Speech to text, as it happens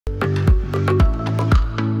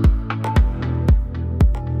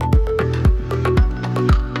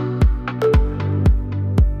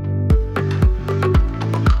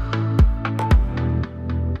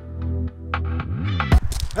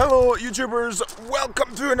YouTubers,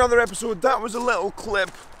 welcome to another episode. That was a little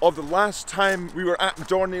clip of the last time we were at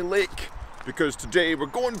Dorney Lake, because today we're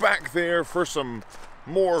going back there for some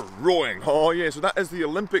more rowing. Oh yeah, so that is the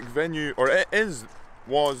Olympic venue, or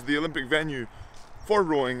was the Olympic venue for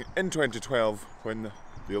rowing in 2012 when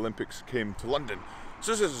the Olympics came to London.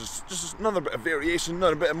 So this is just another bit of variation,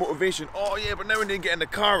 another bit of motivation. Oh yeah, but now we need to get in the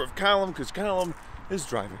car with Callum, because Callum is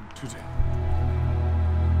driving today.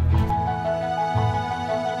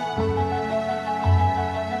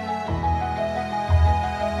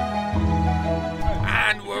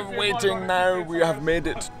 And we're waiting now. We have made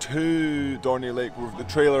it to Dorney Lake, where the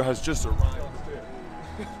trailer has just arrived.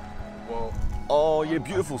 Well, oh yeah,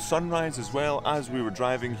 beautiful sunrise as well as we were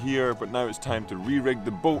driving here, but now it's time to re-rig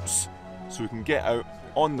the boats so we can get out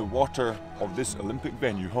on the water of this Olympic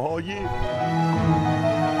venue. Oh yeah!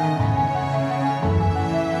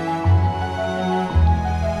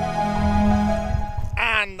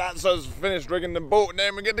 And that's us finished rigging the boat, and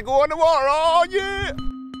then we get to go on the water. Oh yeah!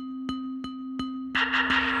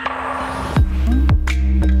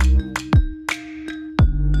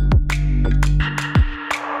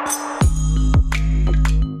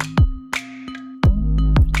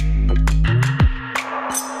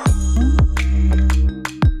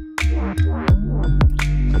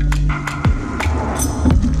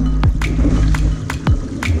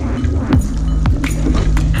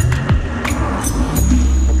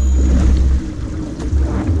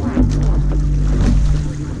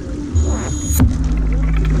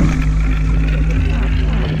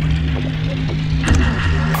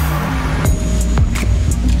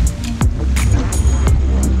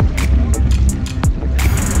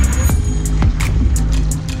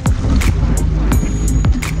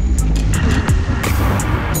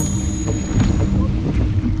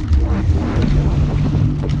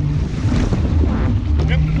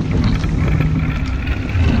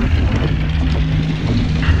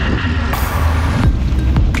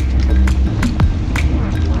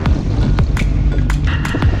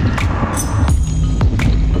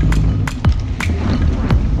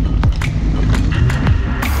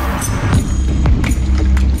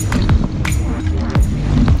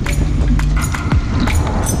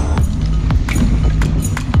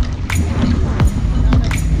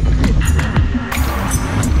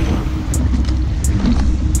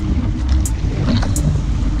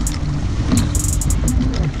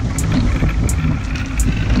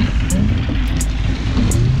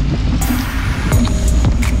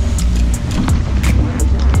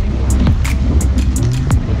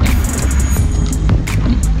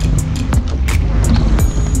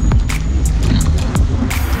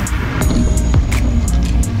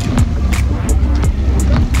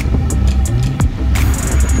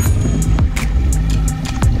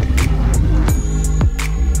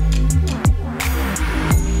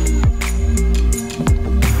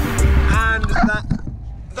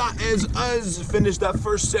 Finished that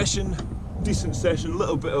first session, decent session, a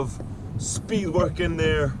little bit of speed work in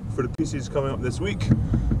there for the pieces coming up this week.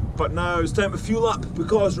 But now it's time to fuel up,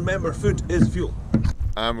 because remember, food is fuel.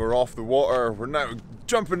 And we're off the water. We're now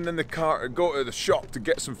jumping in the car to go to the shop to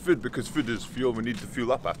get some food, because food is fuel. We need to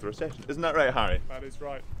fuel up after a session. Isn't that right, Harry? That is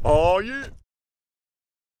right. Oh yeah!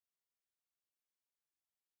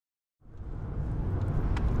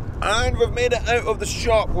 And we've made it out of the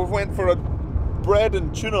shop. We've went for a bread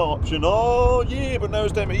and tuna option. Oh yeah, but now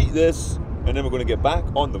it's time to eat this, and then we're going to get back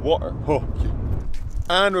on the water. Oh yeah.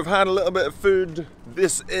 And we've had a little bit of food.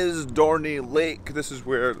 This is Dorney Lake. This is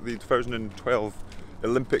where the 2012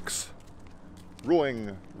 Olympics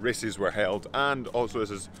rowing races were held, and also this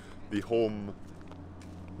is the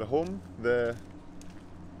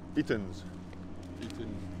Eton's.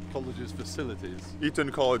 Eton College's facilities.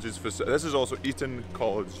 Eton College's facilities. This is also Eton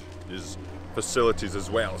College's facilities as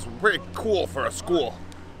well. It's pretty cool for a school.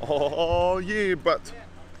 Oh yeah, but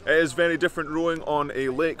it is very different rowing on a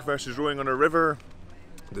lake versus rowing on a river.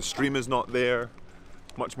 The stream is not there,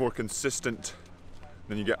 much more consistent.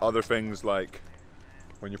 Then you get other things like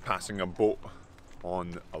when you're passing a boat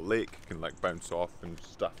on a lake, it can like bounce off and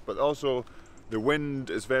stuff. But also the wind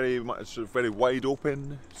is very wide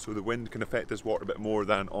open, so the wind can affect this water a bit more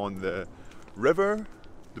than on the river,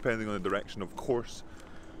 depending on the direction, of course.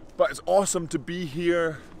 But it's awesome to be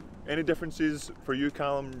here. Any differences for you,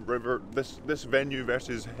 Callum, river, this venue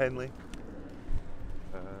versus Henley?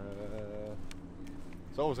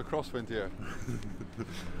 It's always a crosswind here.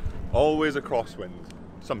 Always a crosswind.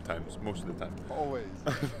 Sometimes, most of the time. Always.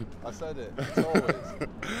 I said it. It's always.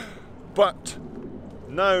 But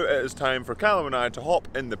now it is time for Callum and I to hop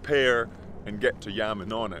in the pair and get to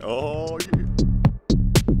yamming on it. Oh yeah.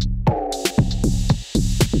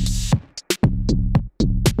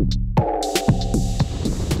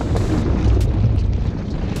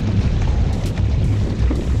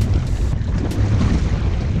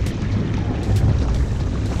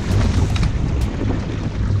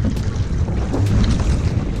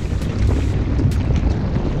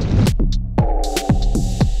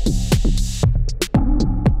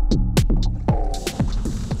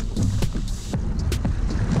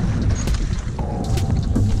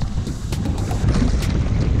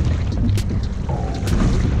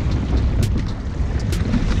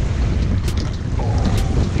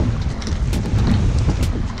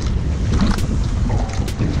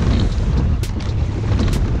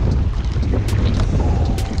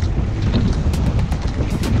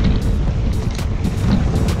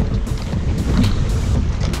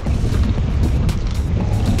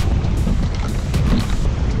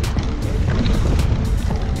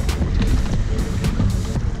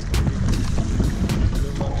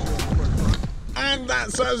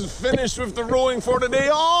 has finished with the rowing for today.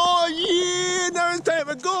 Oh yeah, now it's time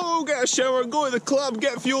to go. Get a shower, go to the club,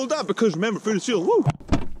 get fueled up, because remember, food is fuel. Woo!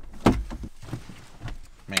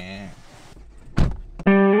 Man.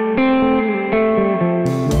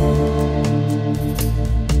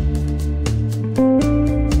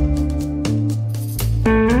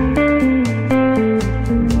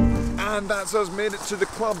 And that's us made it to the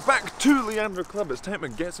club, back to Leander Club. It's time to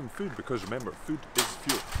get some food, because remember, food is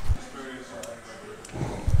fuel.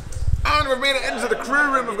 And we've made it into the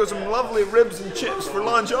crew room. We've got some lovely ribs and chips for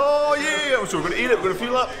lunch. Oh yeah! So we're going to eat it, we're going to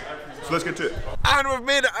fuel up. So let's get to it. And we've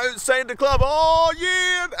made it outside the club. Oh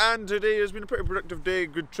yeah! And today has been a pretty productive day.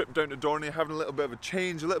 Good trip down to Dorney, having a little bit of a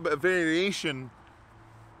change, a little bit of variation.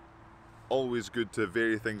 Always good to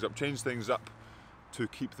vary things up, change things up to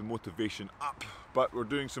keep the motivation up. But we're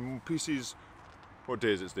doing some pieces. What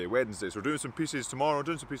day is it today? Wednesday. So we're doing some pieces tomorrow,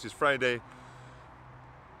 doing some pieces Friday.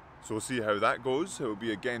 So we'll see how that goes. It will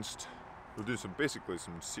be against, we'll do some basically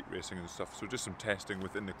some seat racing and stuff. So just some testing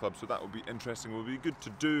within the club. So that will be interesting. It will be good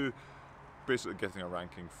to do, basically getting a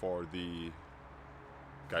ranking for the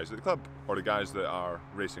guys at the club, or the guys that are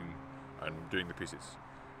racing and doing the pieces,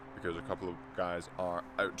 because a couple of guys are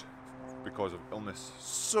out because of illness.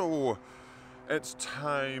 So it's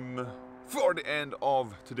time for the end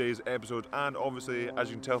of today's episode, and obviously, as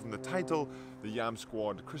you can tell from the title, the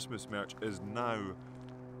Yamsquad Christmas merch is now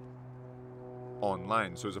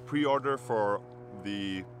online. So it's a pre-order for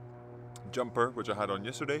the jumper, which I had on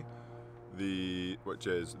yesterday, which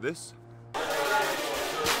is this,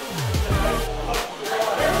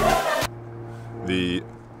 the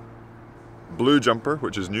blue jumper,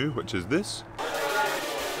 which is new, which is this,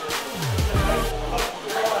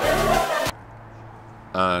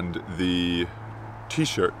 and the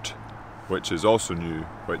t-shirt, which is also new,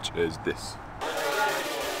 which is this.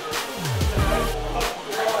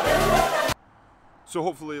 So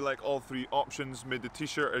hopefully, like all three options, made the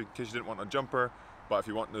t-shirt in case you didn't want a jumper, but if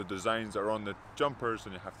you want the designs that are on the jumpers,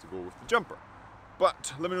 then you have to go with the jumper.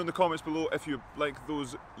 But let me know in the comments below if you like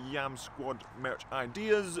those Yamsquad merch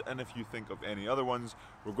ideas, and if you think of any other ones.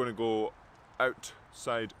 We're going to go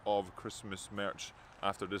outside of Christmas merch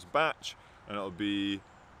after this batch, and it'll be,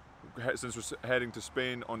 since we're heading to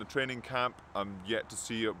Spain on the training camp, I'm yet to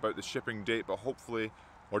see about the shipping date, but hopefully,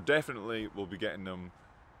 or definitely, we'll be getting them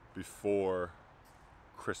before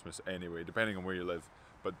Christmas anyway, depending on where you live.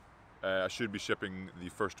 But I should be shipping the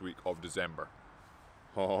first week of December.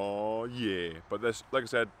 Oh yeah! But this, like I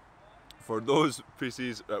said, for those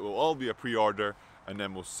pieces, it will all be a pre-order, and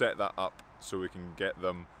then we'll set that up so we can get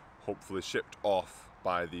them hopefully shipped off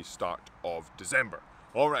by the start of December.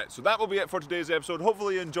 Alright, so that will be it for today's episode.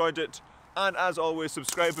 Hopefully you enjoyed it, and as always,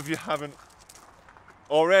 subscribe if you haven't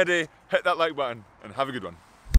already, hit that like button, and have a good one.